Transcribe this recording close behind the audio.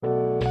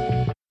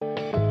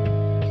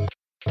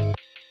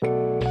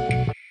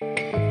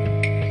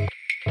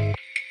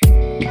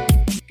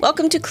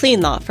Welcome to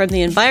Clean Law from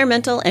the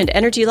Environmental and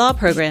Energy Law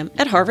program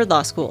at Harvard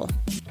Law School.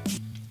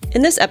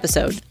 In this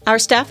episode, our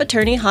staff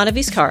attorney Hana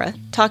Vizcara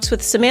talks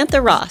with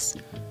Samantha Ross,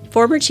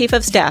 former Chief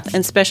of Staff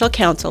and Special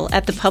Counsel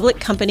at the Public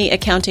Company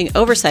Accounting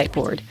Oversight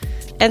Board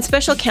and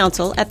Special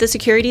Counsel at the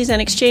Securities and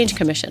Exchange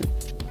Commission.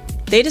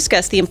 They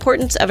discuss the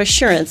importance of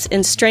assurance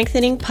in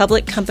strengthening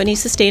public company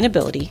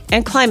sustainability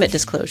and climate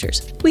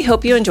disclosures. We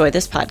hope you enjoy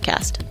this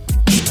podcast.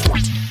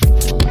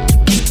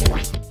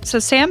 So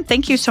Sam,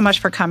 thank you so much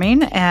for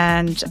coming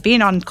and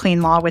being on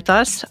Clean Law with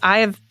us. I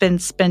have been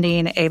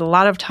spending a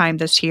lot of time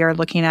this year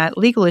looking at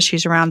legal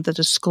issues around the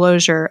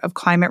disclosure of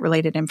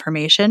climate-related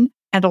information.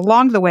 And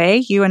along the way,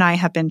 you and I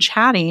have been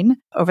chatting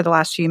over the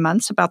last few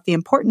months about the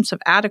importance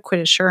of adequate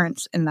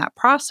assurance in that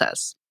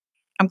process.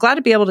 I'm glad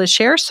to be able to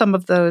share some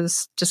of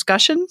those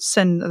discussions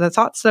and the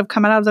thoughts that have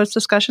come out of those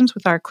discussions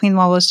with our Clean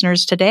Law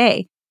listeners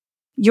today.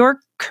 Your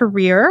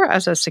career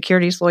as a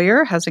securities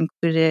lawyer has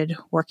included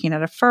working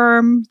at a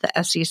firm,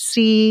 the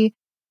SEC,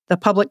 the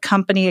Public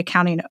Company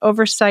Accounting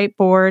Oversight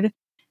Board.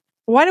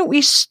 Why don't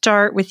we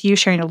start with you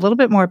sharing a little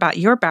bit more about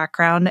your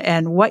background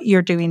and what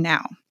you're doing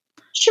now?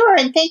 Sure,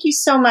 and thank you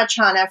so much,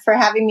 Hana, for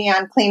having me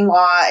on Clean Law.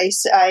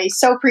 I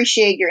so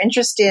appreciate your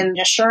interest in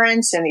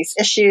assurance and these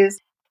issues.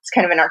 It's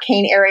kind of an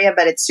arcane area,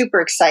 but it's super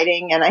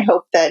exciting, and I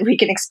hope that we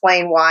can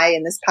explain why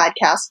in this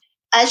podcast.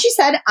 As you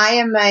said, I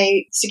am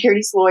a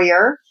securities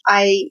lawyer.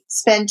 I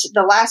spent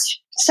the last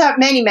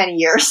many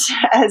years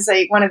as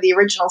one of the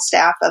original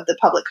staff of the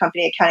Public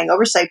Company Accounting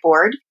Oversight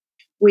Board,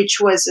 which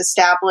was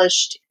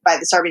established by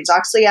the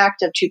Sarbanes-Oxley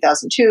Act of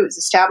 2002. It was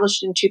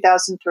established in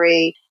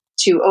 2003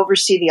 to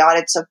oversee the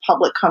audits of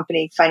public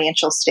company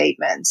financial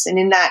statements. And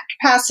in that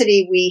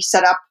capacity, we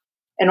set up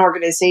an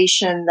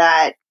organization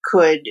that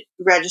could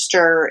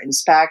register,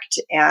 inspect,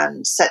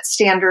 and set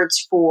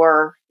standards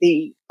for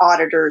the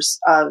auditors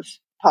of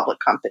public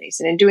companies.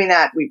 And in doing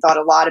that, we've thought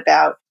a lot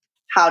about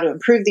how to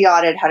improve the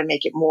audit, how to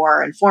make it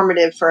more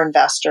informative for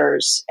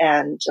investors.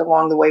 And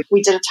along the way,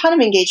 we did a ton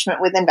of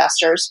engagement with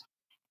investors.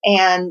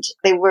 And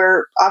they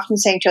were often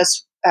saying to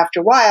us after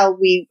a while,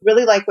 we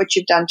really like what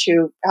you've done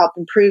to help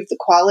improve the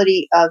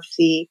quality of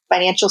the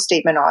financial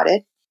statement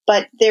audit.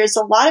 But there's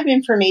a lot of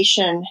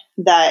information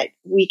that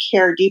we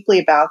care deeply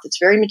about that's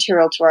very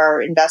material to our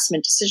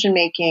investment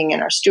decision-making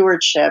and our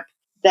stewardship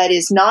that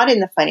is not in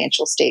the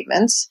financial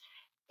statements.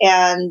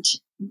 And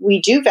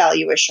we do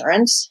value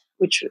assurance,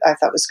 which I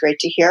thought was great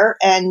to hear.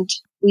 And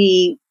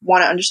we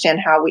want to understand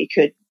how we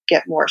could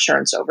get more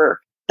assurance over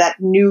that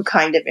new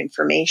kind of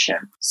information.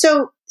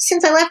 So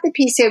since I left the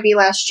PCAOB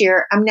last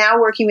year, I'm now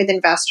working with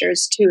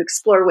investors to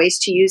explore ways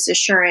to use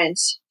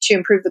assurance to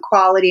improve the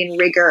quality and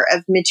rigor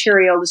of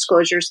material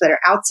disclosures that are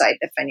outside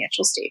the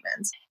financial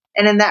statements.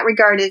 And in that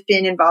regard, I've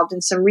been involved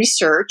in some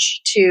research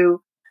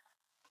to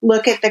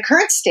look at the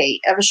current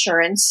state of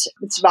assurance,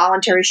 it's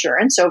voluntary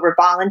assurance over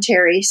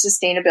voluntary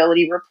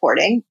sustainability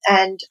reporting,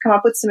 and come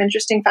up with some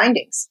interesting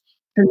findings.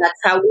 And that's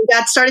how we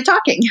got started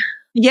talking.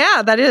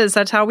 Yeah,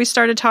 that's how we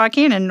started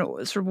talking. And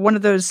sort of one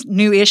of those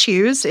new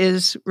issues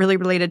is really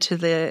related to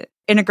the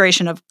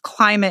integration of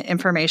climate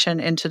information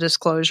into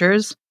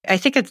disclosures. I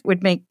think it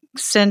would make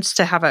sense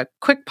to have a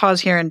quick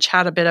pause here and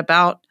chat a bit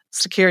about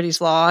securities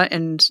law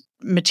and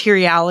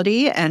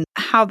materiality and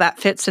how that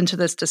fits into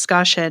this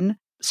discussion.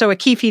 So a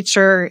key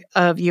feature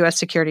of U.S.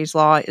 securities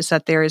law is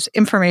that there is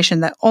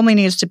information that only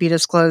needs to be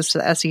disclosed to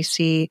the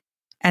SEC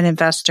and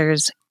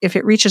investors if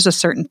it reaches a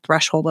certain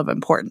threshold of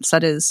importance.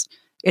 That is,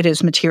 it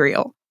is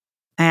material.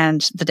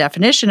 And the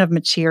definition of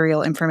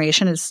material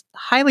information is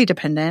highly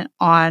dependent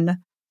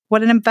on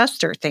what an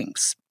investor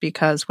thinks,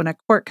 because when a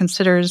court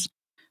considers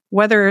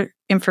whether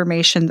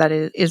information that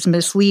is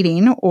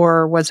misleading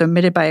or was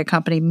omitted by a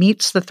company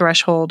meets the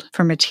threshold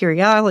for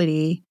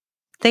materiality,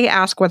 they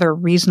ask whether a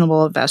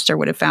reasonable investor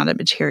would have found it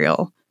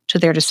material to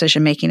their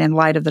decision-making in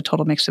light of the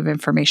total mix of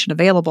information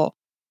available.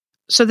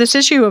 So this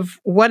issue of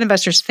what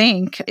investors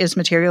think is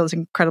material is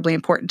incredibly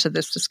important to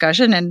this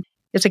discussion, and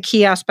it's a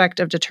key aspect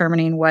of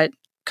determining what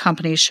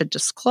companies should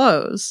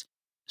disclose.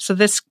 So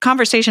this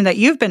conversation that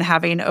you've been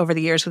having over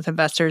the years with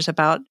investors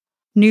about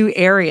new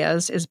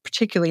areas is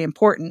particularly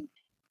important.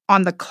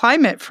 On the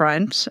climate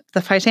front,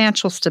 the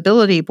Financial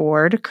Stability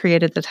Board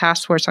created the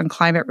Task Force on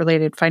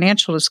Climate-Related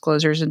Financial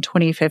Disclosures in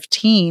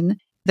 2015.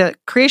 The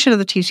creation of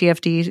the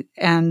TCFD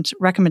and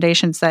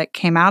recommendations that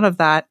came out of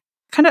that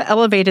kind of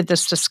elevated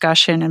this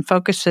discussion and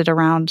focused it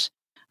around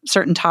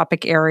certain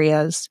topic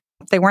areas.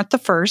 They weren't the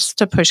first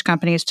to push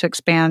companies to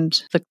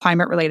expand the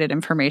climate-related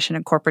information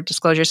and corporate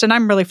disclosures. And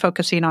I'm really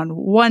focusing on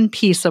one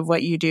piece of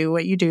what you do.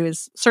 What you do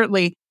is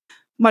certainly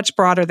much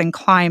broader than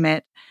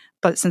climate.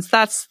 But since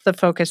that's the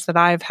focus that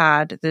I've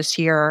had this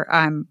year,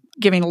 I'm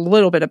giving a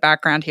little bit of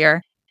background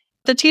here.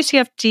 The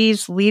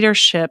TCFD's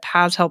leadership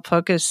has helped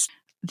focus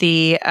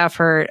the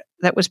effort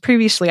that was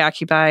previously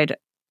occupied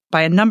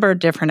by a number of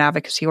different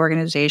advocacy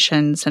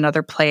organizations and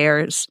other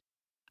players.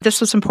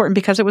 This was important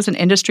because it was an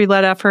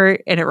industry-led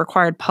effort and it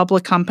required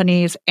public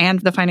companies and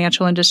the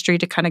financial industry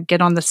to kind of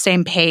get on the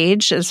same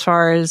page as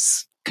far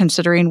as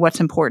considering what's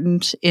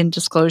important in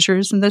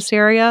disclosures in this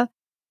area.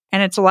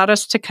 And it's allowed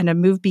us to kind of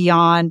move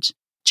beyond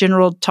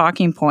general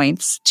talking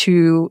points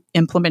to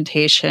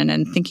implementation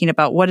and thinking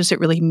about what does it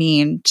really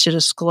mean to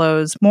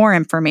disclose more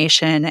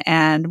information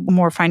and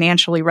more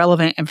financially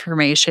relevant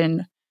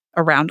information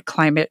around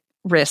climate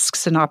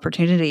risks and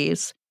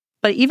opportunities.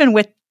 But even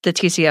with the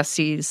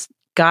TCFC's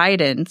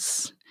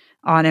guidance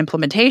on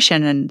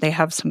implementation, and they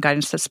have some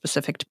guidance that's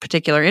specific to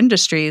particular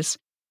industries,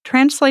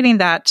 translating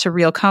that to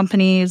real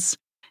companies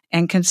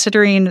and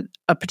considering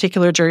a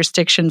particular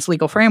jurisdiction's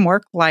legal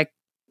framework, like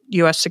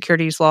U.S.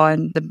 securities law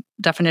and the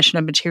definition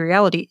of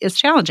materiality, is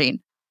challenging.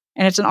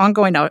 And it's an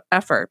ongoing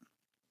effort.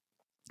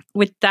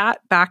 With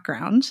that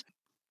background,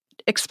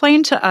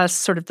 explain to us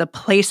sort of the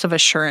place of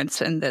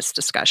assurance in this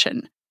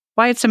discussion,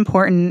 why it's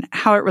important,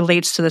 how it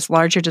relates to this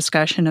larger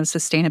discussion of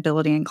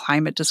sustainability and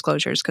climate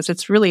disclosures, because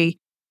it's really,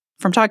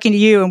 from talking to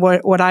you and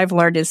what I've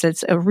learned, is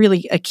it's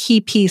a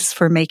key piece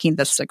for making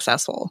this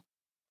successful.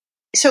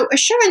 So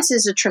assurance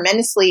is a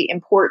tremendously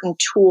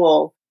important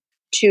tool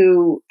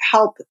to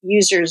help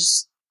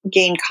users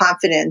gain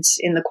confidence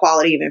in the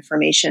quality of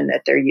information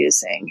that they're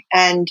using.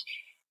 And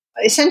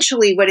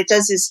essentially what it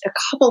does is a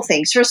couple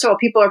things. First of all,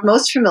 people are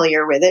most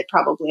familiar with it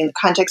probably in the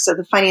context of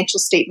the financial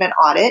statement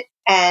audit,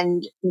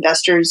 and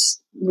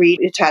investors read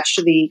attached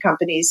to the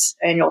company's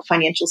annual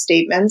financial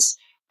statements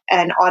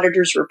an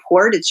auditor's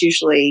report. It's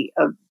usually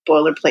a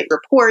boilerplate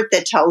report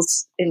that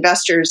tells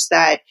investors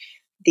that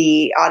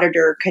the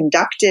auditor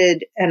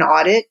conducted an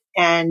audit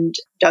and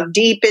dug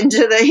deep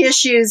into the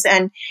issues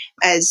and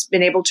has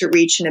been able to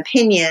reach an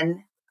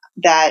opinion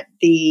that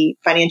the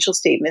financial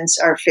statements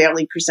are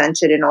fairly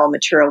presented in all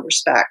material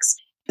respects.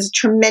 It's a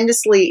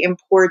tremendously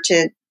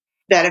important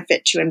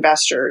benefit to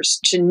investors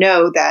to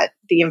know that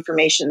the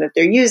information that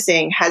they're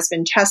using has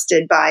been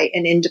tested by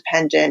an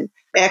independent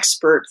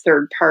expert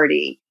third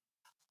party.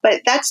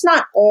 But that's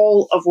not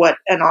all of what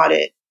an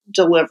audit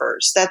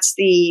delivers. That's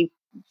the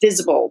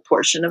visible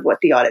portion of what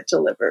the audit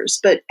delivers.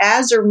 But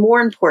as or more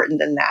important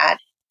than that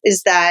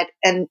is that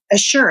an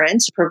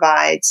assurance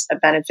provides a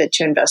benefit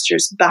to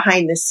investors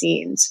behind the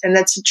scenes. And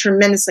that's a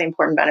tremendously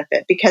important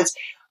benefit because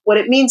what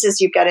it means is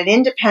you've got an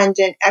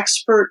independent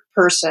expert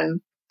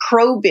person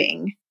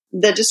probing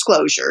the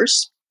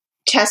disclosures,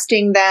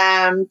 testing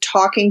them,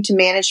 talking to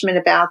management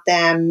about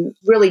them,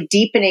 really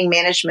deepening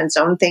management's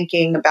own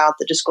thinking about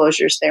the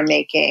disclosures they're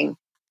making.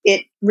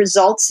 It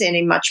results in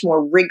a much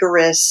more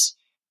rigorous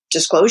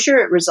disclosure.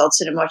 It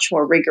results in a much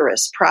more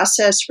rigorous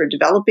process for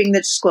developing the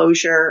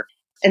disclosure.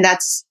 And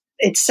that's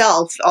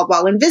itself,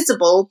 while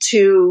invisible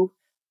to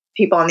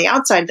people on the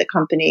outside of the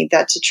company,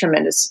 that's a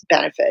tremendous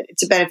benefit.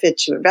 It's a benefit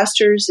to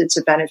investors. It's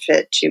a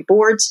benefit to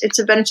boards. It's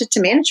a benefit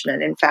to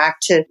management. In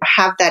fact, to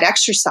have that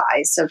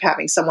exercise of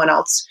having someone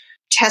else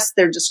test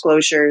their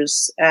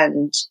disclosures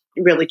and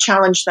really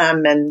challenge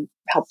them and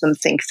help them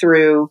think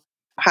through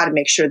how to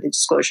make sure the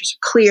disclosures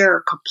are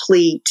clear,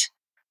 complete,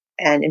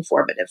 and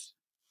informative.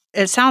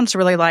 It sounds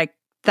really like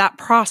that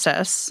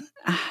process,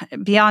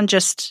 beyond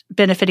just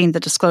benefiting the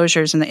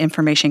disclosures and the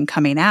information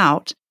coming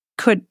out,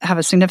 could have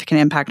a significant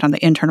impact on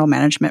the internal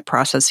management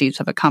processes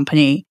of a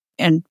company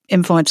and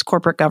influence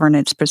corporate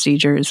governance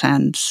procedures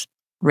and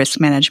risk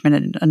management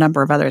and a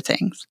number of other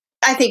things.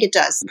 I think it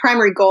does. The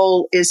primary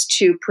goal is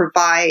to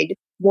provide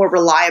more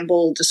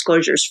reliable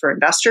disclosures for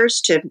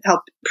investors to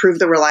help improve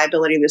the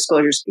reliability of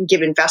disclosures,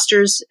 give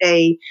investors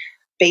a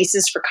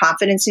basis for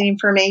confidence in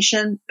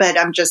information. But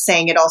I'm just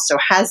saying it also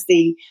has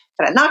the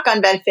kind of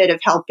knock-on benefit of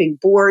helping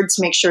boards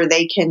make sure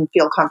they can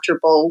feel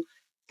comfortable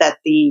that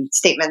the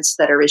statements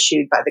that are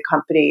issued by the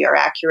company are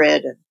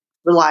accurate and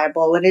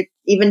reliable. And it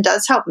even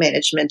does help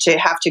management to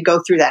have to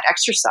go through that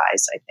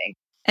exercise, I think.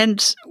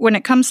 And when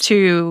it comes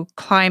to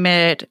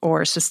climate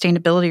or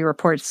sustainability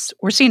reports,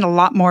 we're seeing a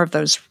lot more of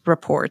those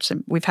reports.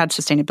 And we've had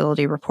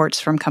sustainability reports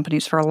from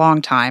companies for a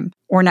long time.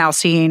 We're now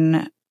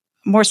seeing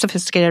more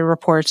sophisticated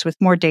reports with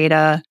more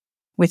data,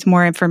 with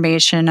more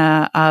information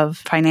of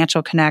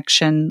financial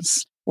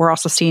connections. We're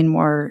also seeing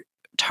more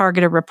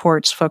targeted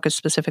reports focused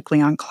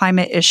specifically on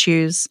climate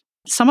issues.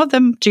 Some of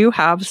them do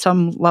have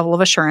some level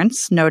of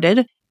assurance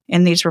noted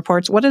in these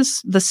reports. What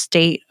is the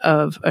state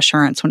of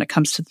assurance when it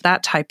comes to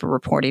that type of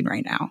reporting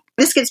right now?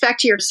 This gets back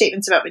to your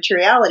statements about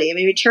materiality. I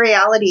mean,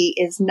 materiality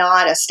is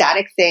not a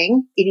static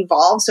thing. It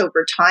evolves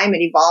over time.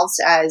 It evolves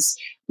as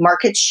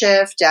markets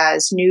shift,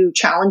 as new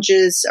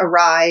challenges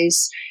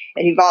arise.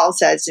 It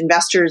evolves as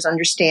investors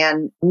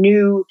understand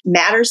new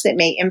matters that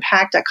may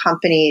impact a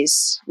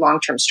company's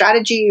long-term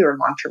strategy or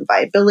long-term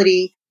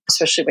viability,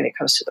 especially when it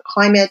comes to the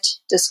climate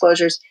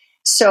disclosures.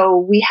 So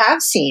we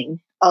have seen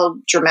a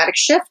dramatic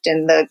shift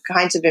in the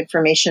kinds of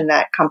information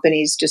that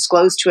companies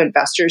disclose to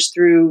investors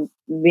through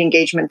the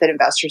engagement that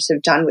investors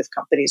have done with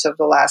companies over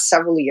the last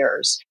several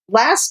years.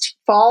 Last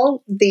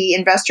fall, the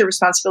Investor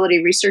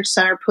Responsibility Research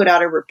Center put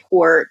out a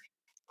report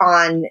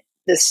on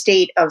the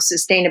state of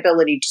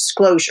sustainability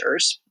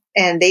disclosures.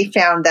 And they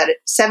found that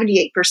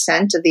 78%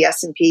 of the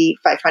S&P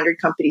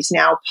 500 companies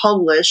now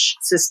publish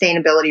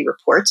sustainability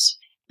reports.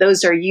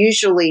 Those are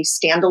usually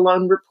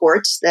standalone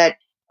reports that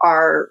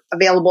are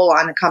available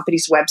on a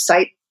company's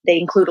website They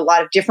include a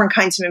lot of different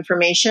kinds of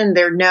information.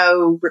 There are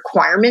no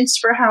requirements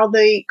for how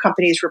the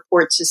companies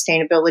report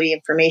sustainability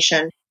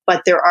information,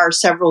 but there are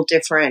several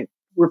different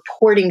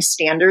reporting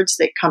standards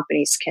that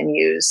companies can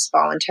use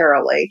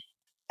voluntarily.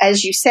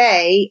 As you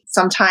say,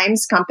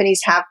 sometimes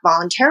companies have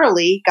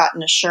voluntarily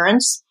gotten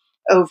assurance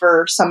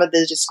over some of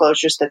the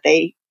disclosures that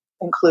they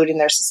include in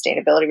their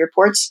sustainability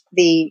reports.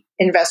 The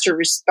Investor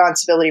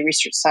Responsibility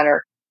Research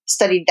Center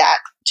studied that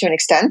to an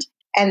extent,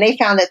 and they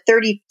found that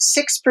 36%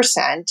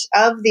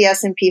 of the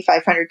S&P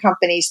 500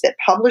 companies that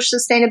publish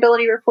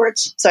sustainability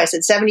reports, so I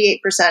said 78%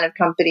 of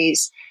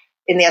companies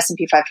in the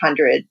S&P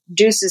 500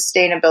 do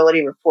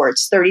sustainability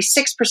reports,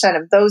 36%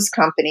 of those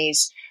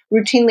companies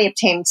routinely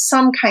obtain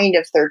some kind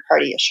of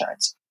third-party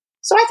assurance.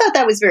 So I thought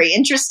that was very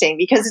interesting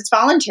because it's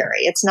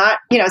voluntary. It's not,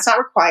 it's not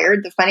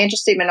required. The financial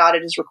statement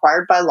audit is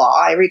required by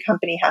law. Every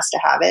company has to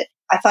have it.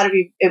 I thought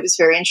it was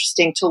very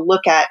interesting to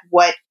look at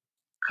what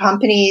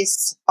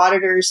companies,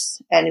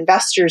 auditors, and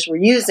investors were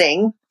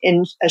using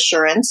in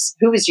assurance,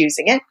 who was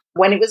using it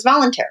when it was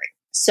voluntary.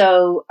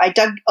 So I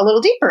dug a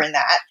little deeper in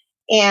that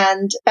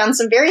and found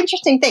some very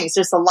interesting things.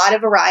 There's a lot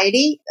of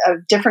variety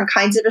of different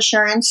kinds of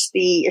assurance.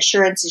 The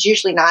assurance is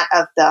usually not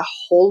of the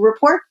whole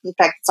report. In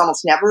fact, it's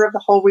almost never of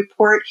the whole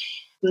report.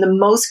 And the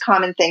most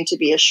common thing to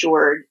be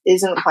assured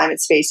is in the climate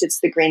space.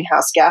 It's the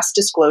greenhouse gas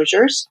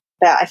disclosures.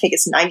 I think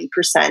it's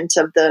 90%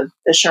 of the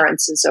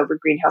assurances over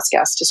greenhouse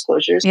gas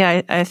disclosures.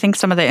 Yeah, I think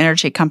some of the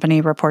energy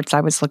company reports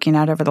I was looking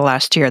at over the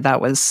last year,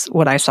 that was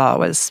what I saw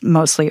was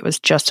mostly it was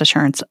just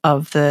assurance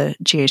of the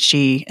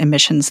GHG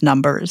emissions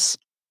numbers.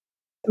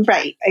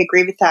 Right. I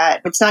agree with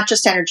that. It's not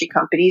just energy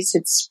companies.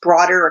 It's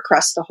broader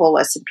across the whole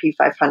S&P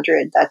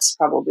 500. That's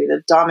probably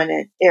the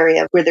dominant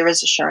area where there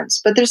is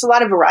assurance. But there's a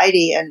lot of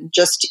variety in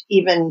just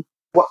even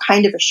what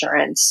kind of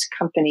assurance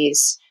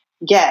companies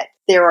get.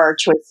 There are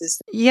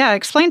choices. Yeah.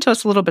 Explain to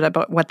us a little bit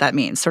about what that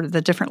means, sort of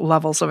the different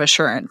levels of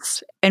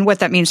assurance and what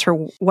that means for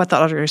what the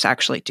auditor is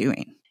actually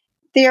doing.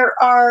 There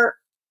are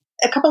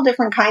a couple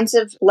different kinds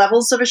of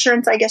levels of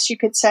assurance, I guess you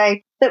could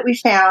say, that we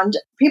found.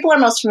 People are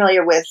most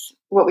familiar with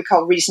what we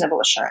call reasonable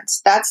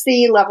assurance. That's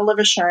the level of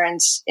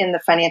assurance in the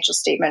financial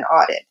statement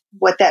audit.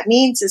 What that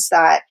means is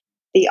that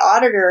the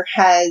auditor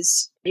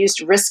has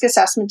used risk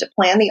assessment to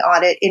plan the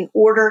audit in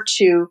order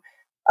to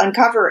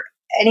uncover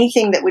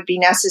anything that would be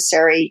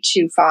necessary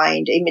to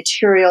find a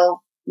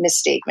material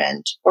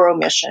misstatement or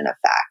omission of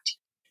fact.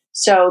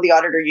 So the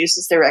auditor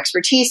uses their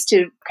expertise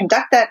to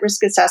conduct that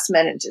risk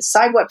assessment and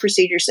decide what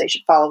procedures they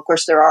should follow. Of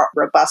course, there are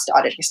robust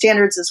auditing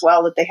standards as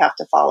well that they have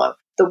to follow.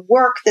 The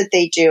work that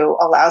they do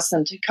allows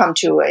them to come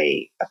to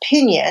an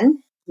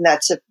opinion, and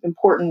that's an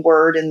important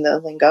word in the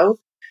lingo,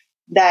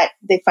 that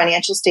the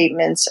financial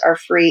statements are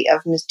free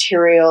of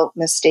material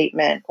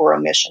misstatement or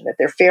omission, that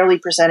they're fairly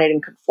presented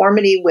in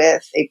conformity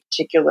with a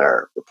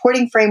particular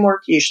reporting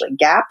framework, usually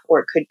GAAP, or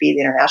it could be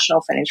the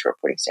International Financial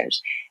Reporting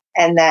Standards,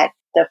 and that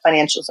the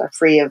financials are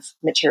free of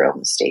material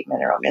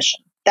misstatement or omission.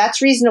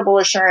 That's reasonable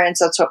assurance.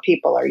 That's what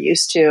people are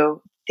used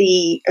to.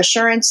 The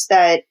assurance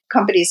that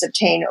companies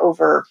obtain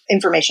over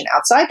information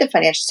outside the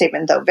financial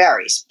statement, though,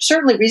 varies.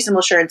 Certainly,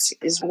 reasonable assurance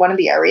is one of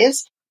the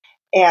areas,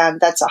 and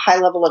that's a high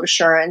level of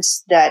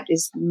assurance that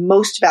is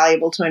most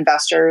valuable to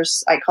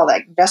investors. I call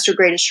that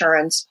investor-grade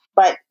assurance.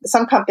 But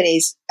some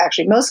companies,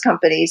 actually most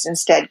companies,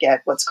 instead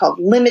get what's called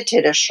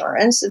limited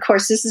assurance. Of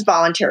course, this is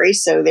voluntary,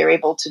 so they're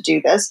able to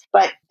do this.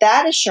 But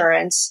that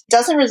assurance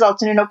doesn't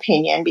result in an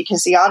opinion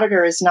because the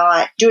auditor is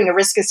not doing a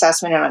risk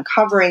assessment and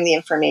uncovering the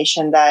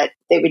information that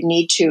they would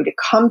need to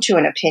come to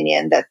an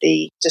opinion that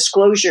the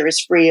disclosure is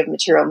free of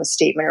material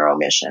misstatement or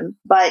omission.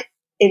 But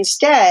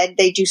instead,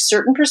 they do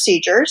certain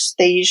procedures.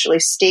 They usually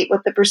state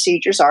what the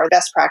procedures are. The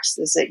best practice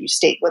is that you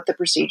state what the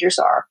procedures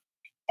are.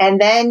 And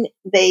then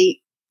they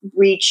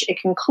reach a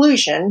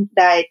conclusion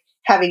that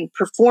having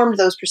performed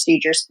those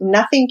procedures,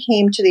 nothing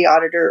came to the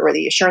auditor or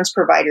the assurance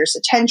provider's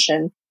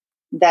attention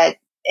that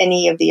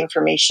any of the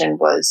information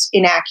was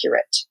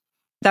inaccurate.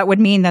 That would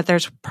mean that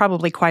there's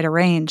probably quite a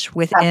range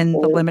within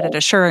Absolutely. the limited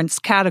assurance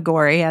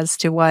category as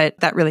to what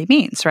that really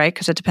means, right?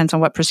 Because it depends on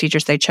what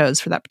procedures they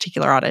chose for that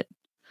particular audit.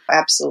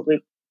 Absolutely.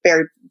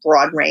 Very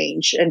broad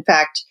range. In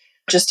fact,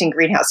 just in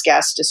greenhouse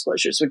gas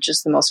disclosures, which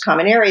is the most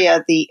common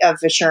area of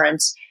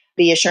assurance,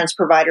 the assurance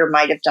provider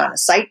might have done a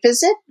site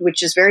visit,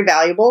 which is very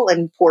valuable and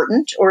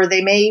important, or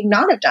they may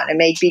not have done. It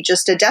may be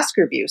just a desk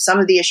review. Some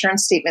of the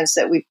assurance statements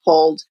that we've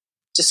pulled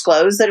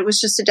disclose that it was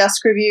just a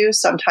desk review.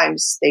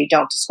 Sometimes they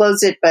don't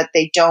disclose it, but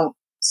they don't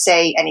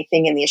say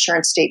anything in the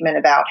assurance statement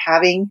about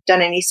having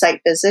done any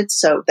site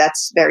visits. So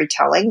that's very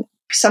telling.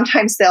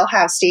 Sometimes they'll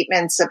have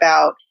statements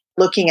about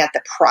looking at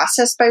the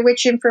process by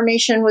which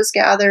information was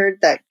gathered.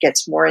 That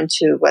gets more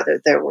into whether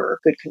there were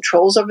good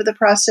controls over the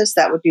process.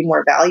 That would be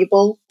more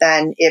valuable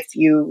than if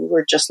you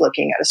were just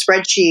looking at a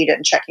spreadsheet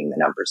and checking the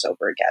numbers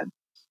over again.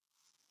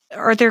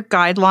 Are there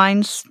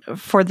guidelines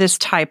for this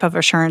type of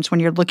assurance when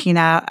you're looking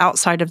at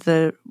outside of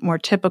the more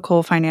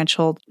typical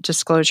financial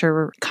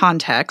disclosure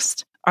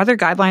context? Are there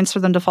guidelines for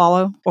them to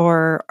follow?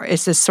 Or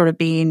is this sort of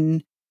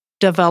being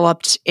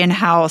developed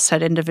in-house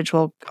at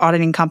individual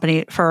auditing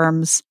company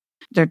firms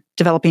they're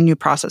developing new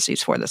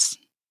processes for this?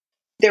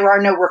 There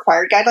are no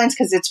required guidelines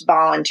because it's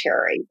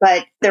voluntary,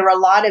 but there are a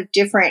lot of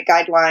different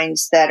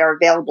guidelines that are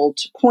available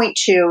to point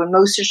to, and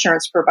most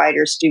assurance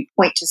providers do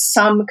point to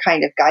some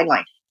kind of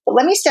guideline. But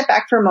let me step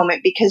back for a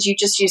moment because you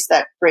just used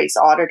that phrase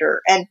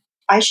auditor. And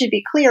I should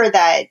be clear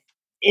that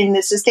in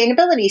the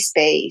sustainability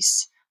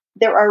space,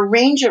 there are a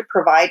range of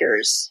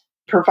providers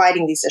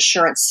providing these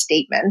assurance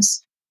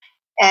statements.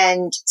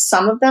 And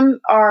some of them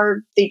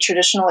are the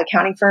traditional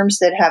accounting firms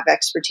that have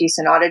expertise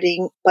in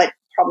auditing, but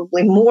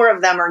probably more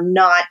of them are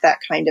not that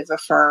kind of a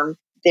firm.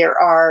 There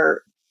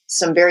are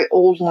some very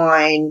old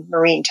line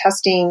marine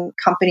testing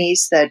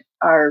companies that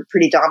are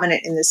pretty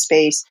dominant in this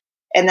space.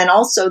 And then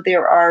also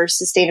there are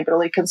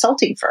sustainability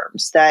consulting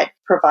firms that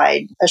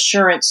provide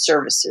assurance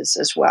services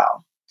as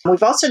well.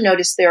 We've also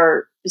noticed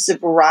there is a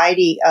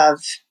variety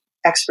of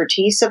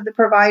expertise of the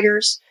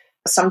providers.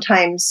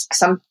 Sometimes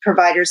some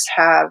providers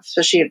have,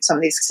 especially some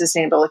of these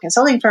sustainability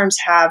consulting firms,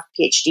 have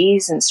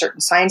PhDs in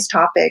certain science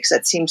topics.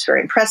 That seems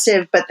very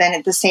impressive. But then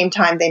at the same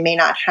time, they may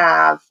not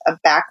have a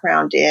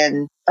background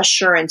in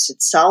assurance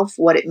itself,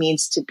 what it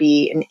means to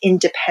be an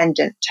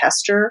independent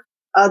tester.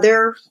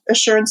 Other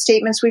assurance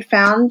statements we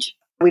found,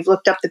 we've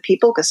looked up the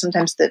people because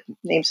sometimes the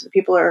names of the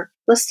people are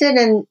listed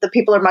and the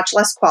people are much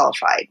less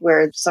qualified,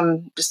 where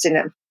some just in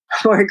a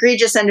more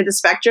egregious end of the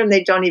spectrum,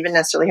 they don't even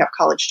necessarily have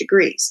college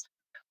degrees.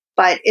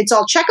 But it's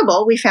all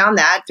checkable. We found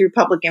that through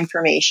public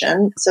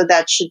information. So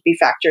that should be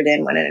factored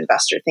in when an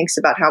investor thinks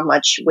about how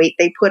much weight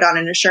they put on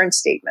an assurance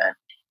statement.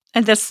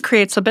 And this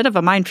creates a bit of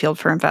a minefield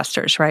for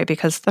investors, right?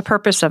 Because the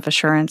purpose of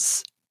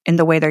assurance in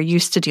the way they're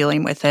used to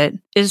dealing with it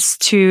is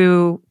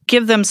to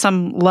give them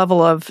some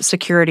level of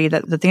security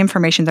that the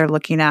information they're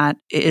looking at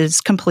is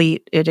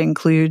complete. It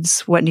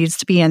includes what needs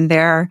to be in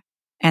there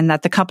and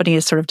that the company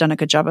has sort of done a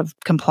good job of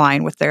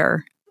complying with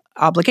their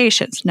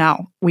obligations.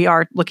 Now, we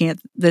are looking at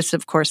this,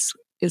 of course,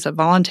 is a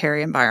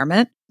voluntary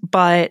environment.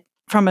 But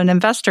from an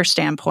investor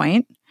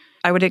standpoint,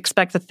 I would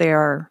expect that they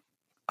are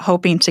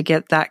hoping to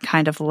get that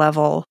kind of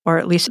level, or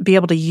at least be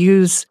able to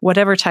use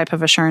whatever type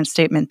of assurance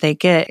statement they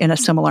get in a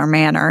similar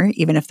manner,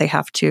 even if they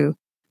have to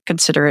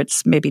consider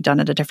it's maybe done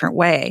in a different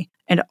way.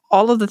 And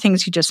all of the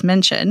things you just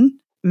mentioned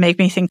make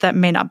me think that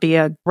may not be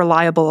a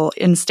reliable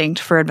instinct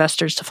for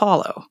investors to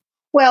follow.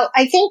 Well,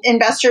 I think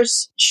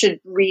investors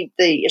should read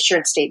the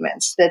assurance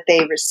statements that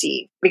they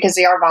receive because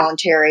they are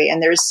voluntary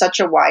and there is such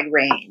a wide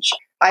range.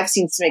 I've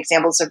seen some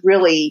examples of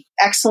really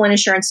excellent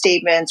assurance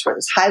statements where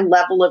there's high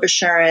level of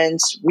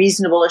assurance,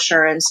 reasonable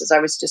assurance, as I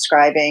was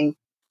describing,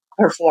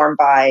 performed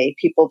by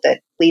people that,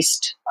 at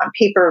least on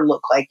paper,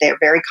 look like they're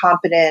very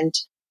competent.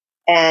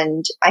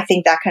 And I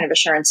think that kind of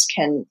assurance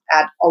can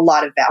add a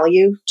lot of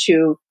value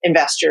to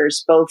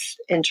investors, both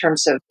in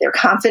terms of their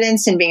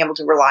confidence in being able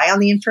to rely on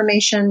the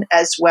information,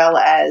 as well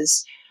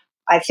as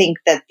I think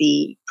that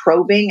the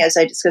probing, as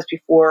I discussed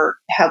before,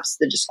 helps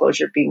the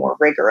disclosure be more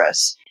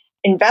rigorous.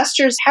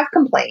 Investors have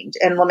complained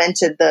and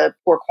lamented the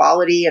poor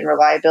quality and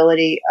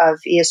reliability of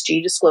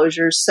ESG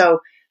disclosures. So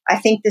I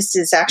think this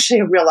is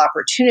actually a real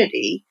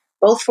opportunity,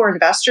 both for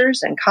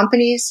investors and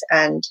companies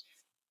and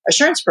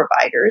assurance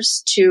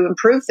providers, to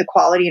improve the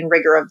quality and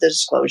rigor of the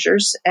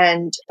disclosures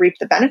and reap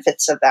the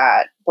benefits of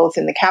that, both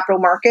in the capital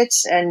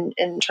markets and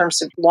in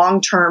terms of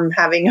long-term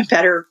having a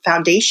better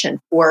foundation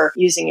for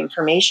using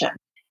information.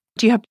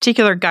 Do you have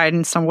particular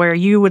guidance on where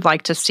you would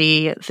like to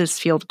see this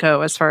field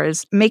go as far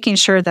as making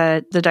sure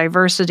that the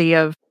diversity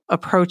of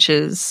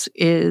approaches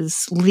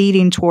is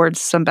leading towards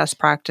some best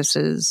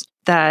practices,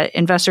 that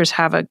investors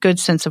have a good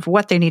sense of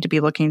what they need to be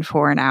looking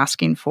for and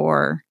asking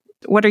for?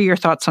 What are your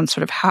thoughts on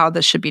sort of how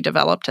this should be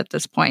developed at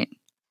this point?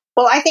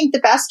 Well, I think the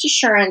best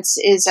assurance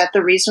is at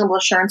the reasonable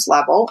assurance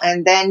level,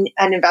 and then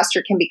an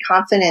investor can be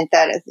confident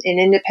that an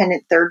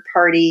independent third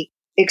party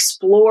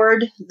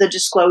explored the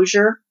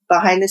disclosure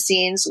behind the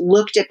scenes,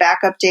 looked at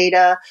backup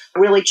data,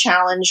 really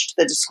challenged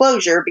the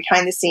disclosure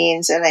behind the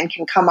scenes, and then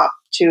can come up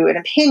to an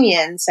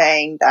opinion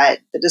saying that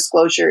the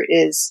disclosure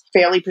is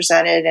fairly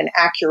presented and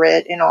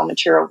accurate in all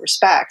material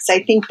respects.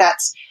 I think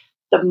that's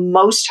the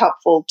most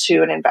helpful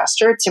to an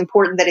investor. It's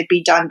important that it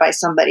be done by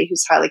somebody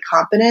who's highly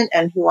competent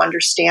and who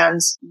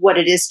understands what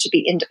it is to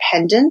be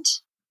independent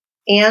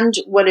and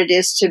what it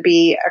is to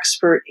be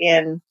expert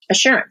in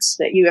assurance,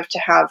 that you have to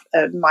have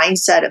a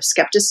mindset of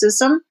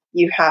skepticism.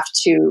 You have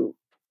to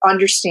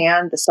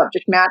understand the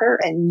subject matter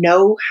and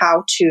know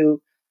how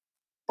to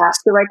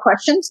ask the right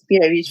questions.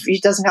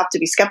 It doesn't have to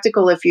be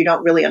skeptical if you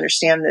don't really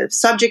understand the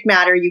subject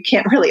matter. You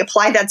can't really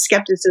apply that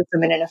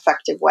skepticism in an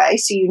effective way.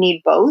 So you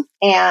need both.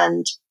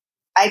 And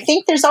I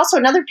think there's also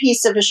another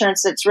piece of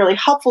assurance that's really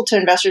helpful to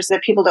investors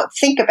that people don't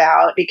think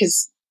about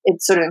because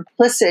it's sort of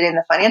implicit in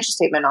the financial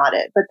statement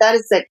audit. But that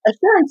is that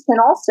assurance can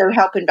also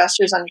help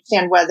investors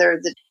understand whether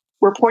the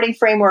reporting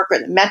framework or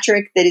the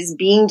metric that is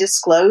being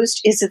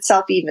disclosed is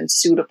itself even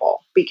suitable,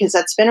 because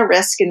that's been a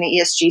risk in the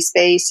ESG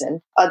space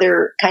and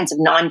other kinds of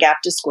non-GAAP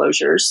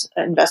disclosures.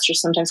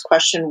 Investors sometimes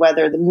question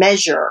whether the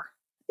measure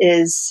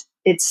is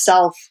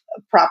itself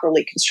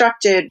properly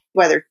constructed,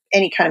 whether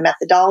any kind of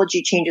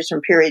methodology changes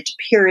from period to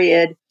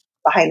period.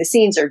 behind the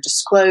scenes are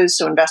disclosed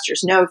so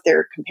investors know if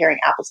they're comparing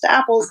apples to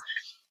apples.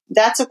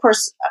 That's, of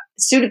course,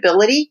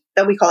 suitability,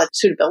 though we call it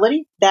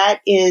suitability. That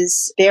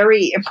is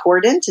very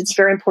important. It's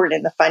very important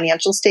in the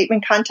financial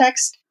statement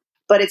context,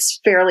 but it's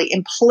fairly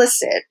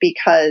implicit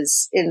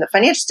because in the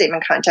financial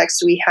statement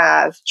context, we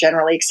have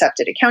generally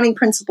accepted accounting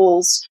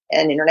principles,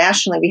 and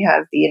internationally, we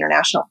have the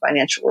International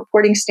Financial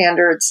Reporting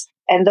Standards.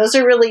 And those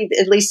are really,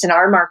 at least in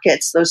our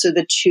markets, those are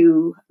the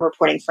two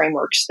reporting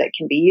frameworks that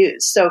can be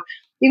used. So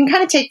you can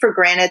kind of take for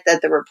granted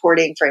that the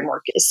reporting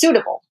framework is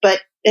suitable, but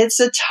it's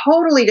a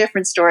totally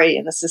different story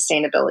in the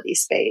sustainability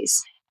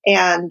space.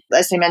 And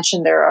as I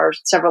mentioned, there are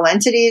several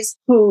entities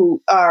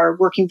who are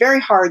working very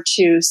hard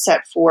to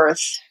set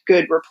forth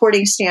good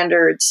reporting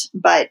standards,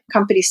 but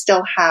companies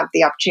still have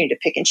the opportunity to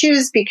pick and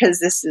choose because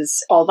this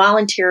is all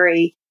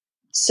voluntary.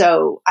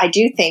 So I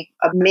do think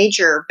a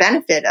major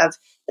benefit of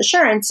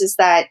assurance is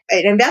that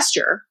an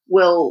investor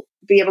will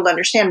be able to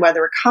understand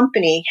whether a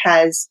company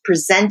has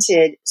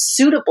presented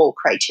suitable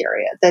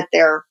criteria that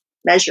they're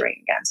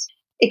measuring against.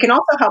 It can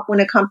also help when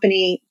a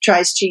company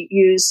tries to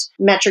use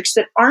metrics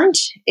that aren't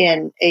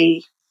in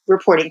a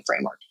reporting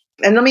framework.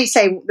 And let me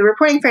say, the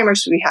reporting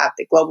frameworks, we have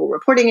the Global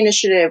Reporting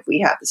Initiative, we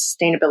have the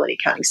Sustainability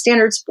Accounting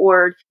Standards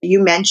Board.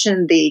 You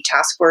mentioned the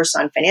Task Force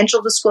on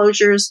Financial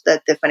Disclosures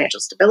that the Financial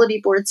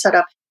Stability Board set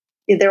up.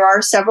 There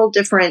are several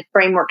different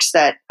frameworks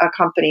that a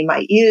company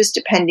might use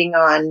depending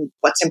on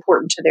what's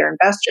important to their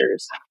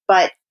investors.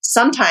 But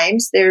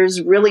sometimes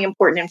there's really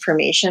important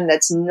information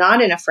that's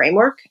not in a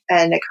framework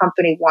and a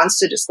company wants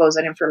to disclose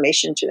that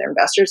information to their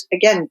investors.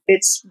 Again,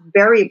 it's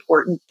very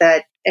important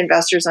that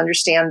investors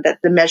understand that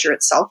the measure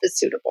itself is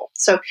suitable.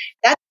 So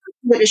that's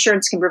what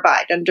assurance can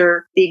provide.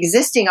 Under the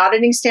existing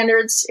auditing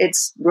standards,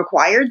 it's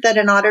required that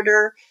an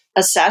auditor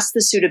assess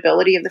the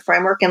suitability of the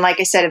framework. And like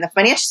I said, in the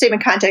financial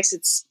statement context,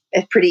 it's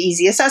a pretty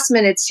easy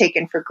assessment. It's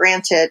taken for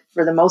granted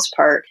for the most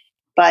part.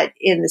 But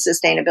in the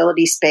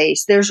sustainability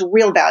space, there's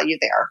real value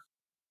there.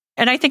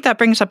 And I think that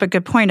brings up a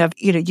good point of,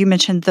 you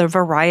mentioned the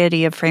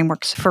variety of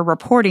frameworks for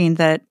reporting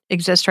that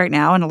exist right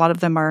now. And a lot of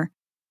them are,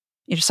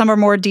 some are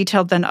more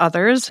detailed than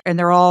others. And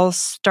they're all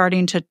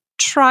starting to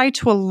try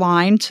to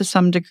align to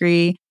some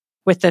degree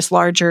with this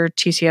larger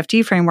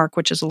TCFD framework,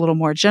 which is a little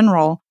more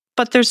general.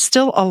 But there's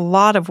still a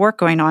lot of work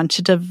going on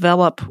to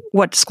develop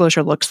what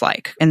disclosure looks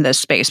like in this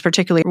space,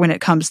 particularly when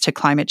it comes to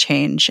climate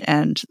change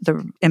and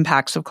the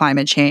impacts of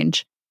climate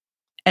change.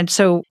 And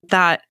so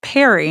that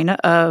pairing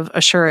of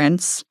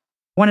assurance,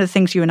 one of the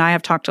things you and I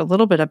have talked a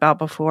little bit about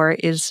before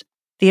is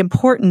the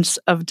importance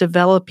of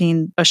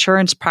developing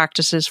assurance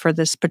practices for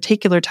this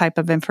particular type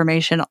of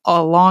information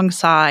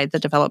alongside the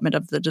development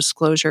of the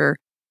disclosure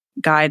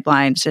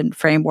guidelines and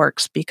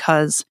frameworks,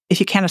 because if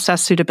you can't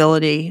assess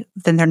suitability,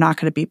 then they're not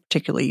going to be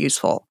particularly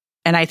useful.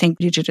 And I think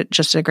you did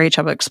just a great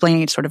job of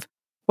explaining sort of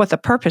what the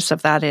purpose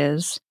of that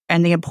is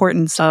and the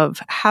importance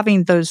of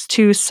having those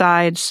two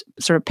sides,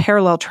 sort of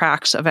parallel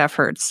tracks of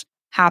efforts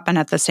happen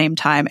at the same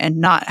time and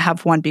not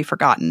have one be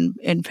forgotten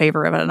in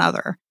favor of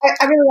another.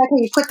 I really like how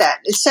you put that.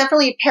 It's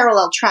definitely a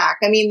parallel track.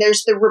 I mean,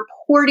 there's the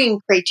reporting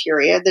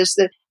criteria, there's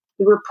the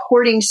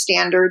reporting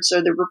standards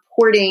or the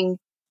reporting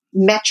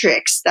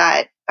metrics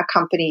that a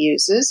company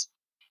uses.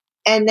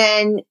 And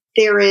then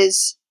there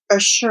is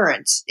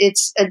assurance.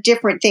 It's a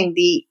different thing.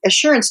 The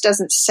assurance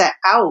doesn't set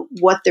out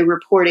what the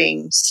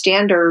reporting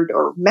standard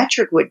or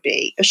metric would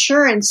be.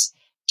 Assurance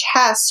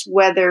tests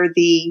whether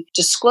the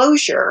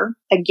disclosure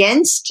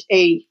against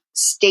a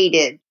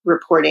stated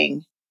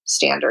reporting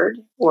standard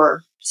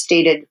or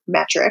stated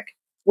metric,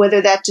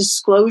 whether that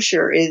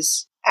disclosure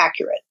is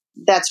accurate.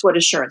 That's what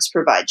assurance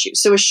provides you.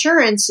 So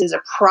assurance is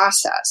a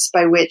process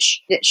by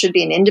which it should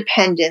be an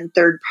independent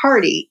third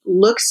party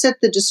looks at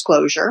the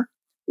disclosure,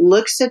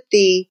 looks at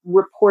the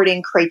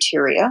reporting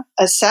criteria,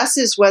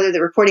 assesses whether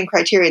the reporting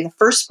criteria in the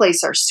first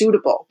place are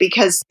suitable,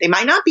 because they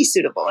might not be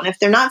suitable. And if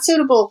they're not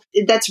suitable,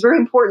 that's very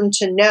important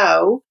to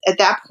know. At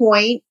that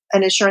point,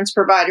 an assurance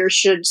provider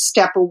should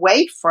step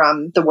away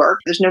from the work.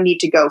 There's no need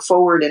to go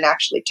forward and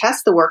actually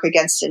test the work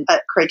against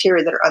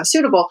criteria that are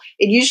unsuitable.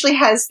 It usually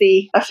has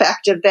the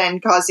effect of then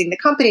causing the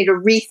company to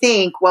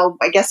rethink, well,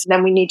 I guess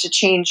then we need to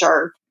change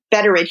our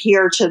better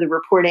adhere to the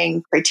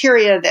reporting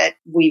criteria that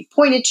we've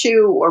pointed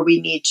to, or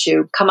we need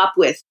to come up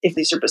with, if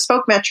these are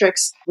bespoke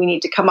metrics, we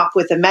need to come up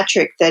with a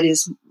metric that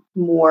is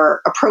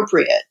more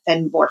appropriate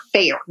and more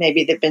fair.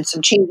 Maybe there've been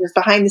some changes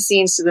behind the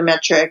scenes to the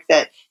metric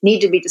that need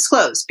to be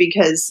disclosed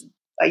because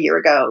a year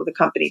ago, the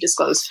company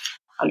disclosed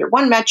under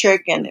one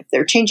metric, and if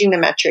they're changing the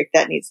metric,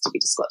 that needs to be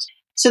disclosed.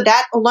 So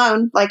that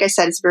alone, like I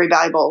said, is a very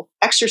valuable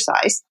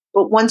exercise.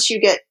 But once you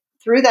get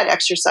through that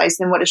exercise,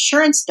 then what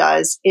assurance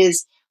does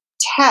is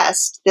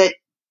test that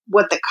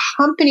what the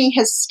company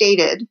has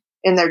stated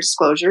in their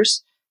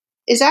disclosures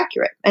is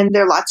accurate. And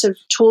there are lots of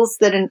tools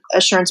that an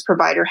assurance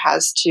provider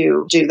has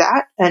to do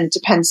that. And it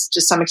depends to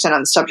some extent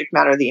on the subject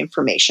matter of the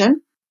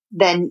information.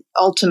 Then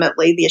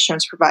ultimately the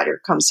assurance provider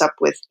comes up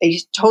with a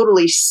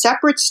totally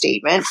separate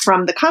statement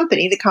from the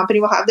company. The company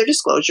will have their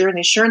disclosure, and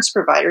the assurance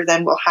provider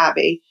then will have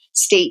a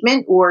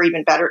statement, or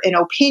even better, an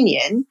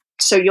opinion.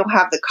 So you'll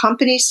have the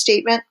company's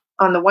statement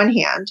on the one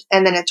hand,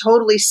 and then a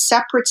totally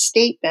separate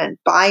statement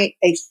by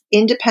an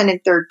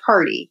independent third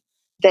party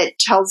that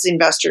tells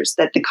investors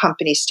that the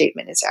company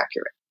statement is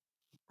accurate.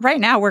 Right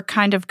now, we're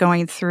kind of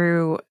going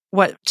through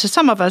what to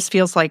some of us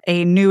feels like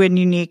a new and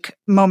unique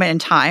moment in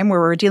time where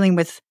we're dealing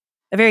with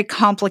a very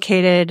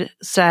complicated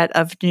set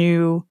of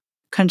new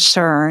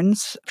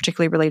concerns,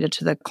 particularly related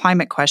to the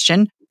climate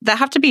question, that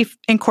have to be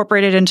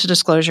incorporated into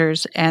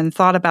disclosures and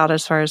thought about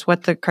as far as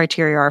what the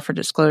criteria are for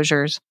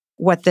disclosures,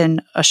 what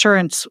then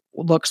assurance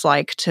looks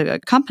like to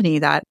accompany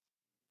that.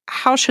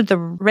 How should the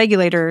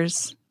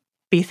regulators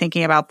be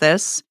thinking about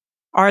this?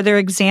 Are there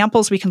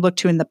examples we can look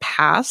to in the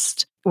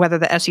past, whether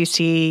the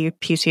SEC,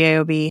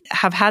 PCAOB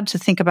have had to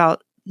think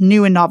about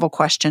new and novel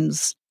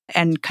questions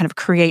and kind of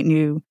create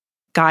new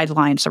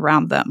guidelines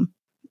around them?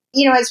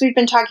 As we've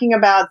been talking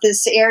about,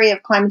 this area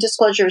of climate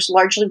disclosure is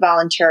largely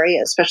voluntary,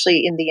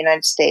 especially in the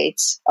United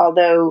States.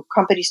 Although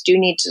companies do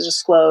need to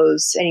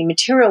disclose any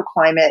material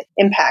climate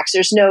impacts,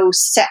 there's no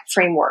set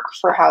framework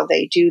for how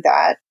they do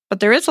that. But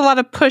there is a lot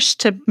of push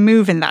to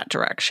move in that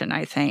direction,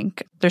 I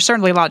think. There's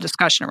certainly a lot of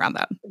discussion around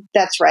that.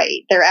 That's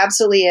right. There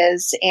absolutely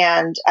is.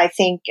 And I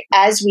think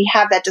as we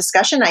have that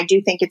discussion, I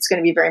do think it's going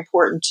to be very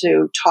important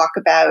to talk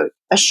about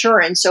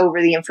assurance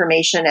over the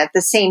information at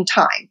the same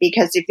time.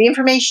 Because if the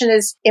information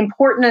is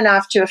important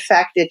enough to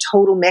affect the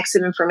total mix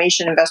of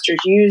information investors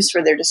use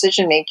for their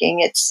decision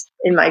making, it's,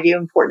 in my view,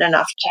 important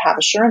enough to have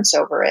assurance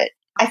over it.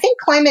 I think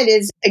climate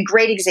is a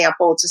great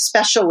example. It's a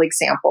special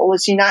example.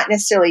 It's not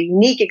necessarily a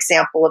unique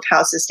example of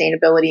how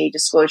sustainability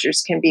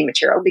disclosures can be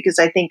material, because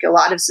I think a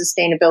lot of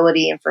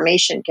sustainability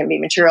information can be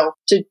material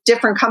to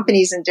different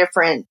companies and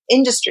different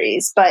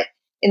industries. But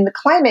in the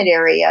climate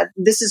area,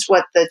 this is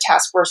what the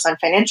Task Force on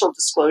Financial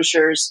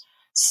Disclosures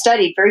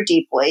studied very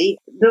deeply.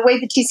 The way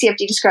the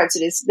TCFD describes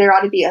it is there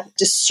ought to be a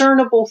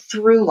discernible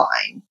through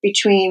line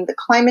between the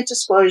climate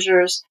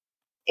disclosures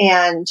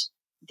and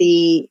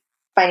the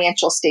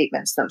financial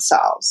statements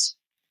themselves.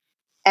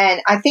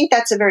 And I think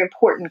that's a very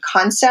important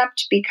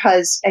concept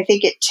because I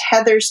think it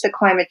tethers the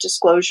climate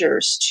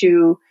disclosures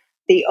to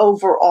the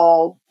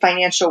overall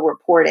financial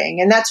reporting.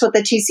 And that's what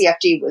the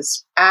TCFD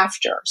was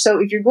after.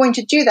 So if you're going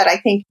to do that, I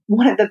think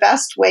one of the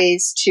best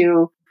ways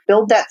to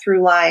build that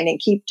through line and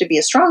keep to be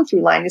a strong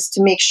through line is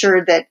to make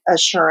sure that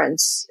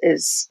assurance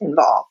is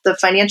involved. The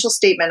financial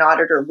statement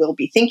auditor will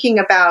be thinking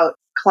about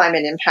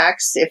climate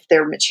impacts if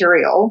they're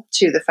material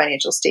to the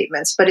financial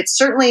statements, but it's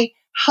certainly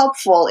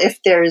helpful if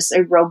there's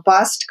a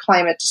robust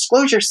climate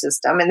disclosure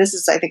system. And this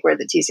is, I think, where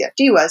the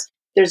TCFD was.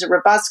 There's a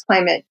robust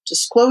climate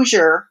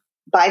disclosure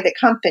by the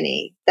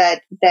company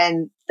that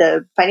then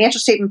the financial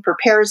statement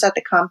preparers at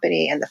the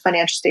company and the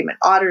financial statement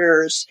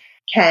auditors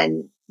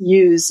can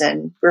use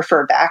and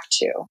refer back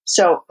to.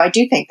 So I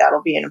do think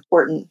that'll be an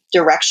important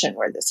direction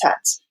where this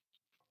heads.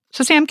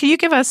 So Sam, can you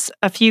give us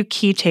a few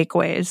key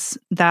takeaways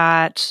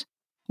that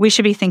we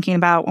should be thinking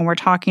about when we're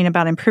talking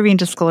about improving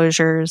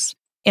disclosures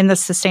in the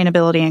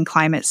sustainability and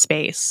climate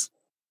space?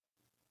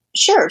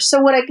 Sure.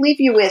 So what I'd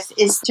leave you with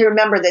is to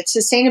remember that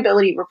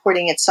sustainability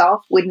reporting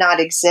itself would not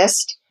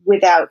exist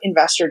without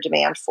investor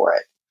demand for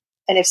it.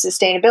 And if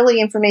sustainability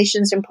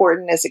information is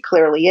important, as it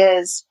clearly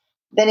is,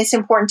 then it's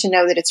important to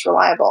know that it's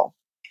reliable.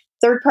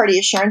 Third-party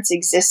assurance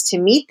exists to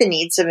meet the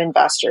needs of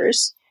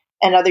investors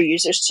and other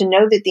users to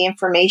know that the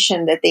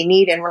information that they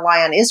need and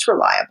rely on is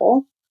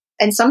reliable.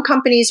 And some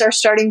companies are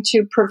starting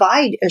to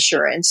provide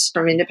assurance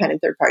from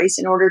independent third parties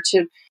in order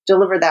to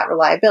deliver that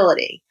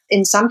reliability.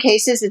 In some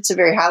cases, it's a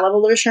very high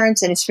level of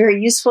assurance and it's very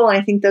useful. And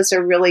I think those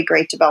are really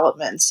great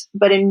developments.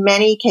 But in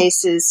many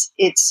cases,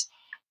 it's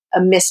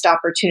a missed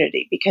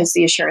opportunity because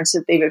the assurance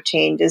that they've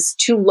obtained is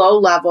too low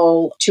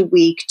level, too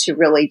weak to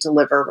really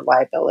deliver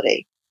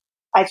reliability.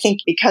 I think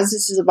because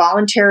this is a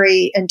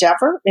voluntary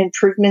endeavor,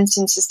 improvements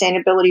in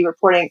sustainability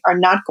reporting are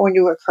not going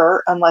to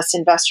occur unless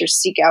investors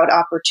seek out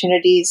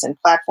opportunities and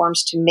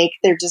platforms to make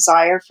their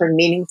desire for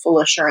meaningful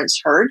assurance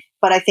heard.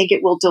 But I think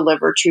it will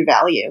deliver true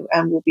value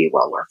and will be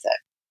well worth it.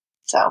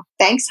 So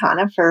thanks,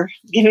 Hannah, for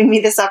giving me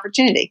this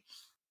opportunity.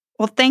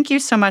 Well, thank you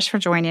so much for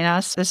joining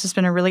us. This has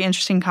been a really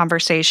interesting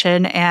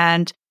conversation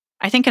and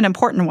I think an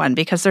important one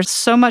because there's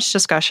so much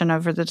discussion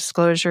over the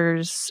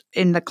disclosures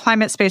in the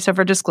climate space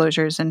over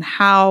disclosures and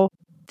how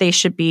they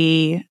should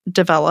be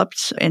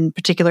developed in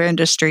particular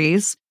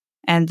industries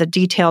and the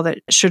detail that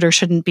should or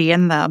shouldn't be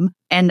in them.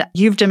 And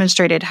you've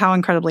demonstrated how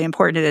incredibly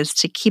important it is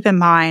to keep in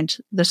mind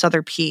this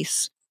other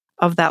piece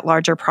of that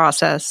larger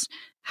process,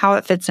 how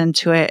it fits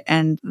into it,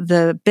 and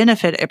the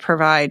benefit it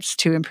provides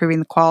to improving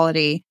the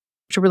quality,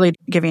 to really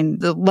giving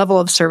the level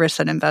of service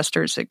that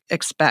investors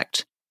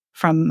expect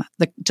from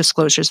the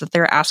disclosures that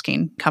they're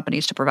asking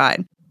companies to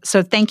provide.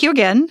 So thank you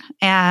again.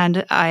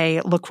 And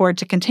I look forward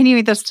to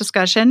continuing this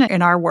discussion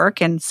in our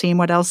work and seeing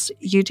what else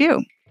you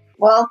do.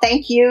 Well,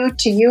 thank you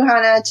to you,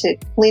 Hannah, to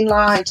Clean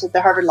Law, and to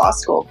the Harvard Law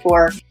School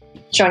for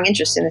showing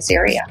interest in this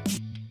area.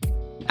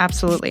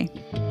 Absolutely.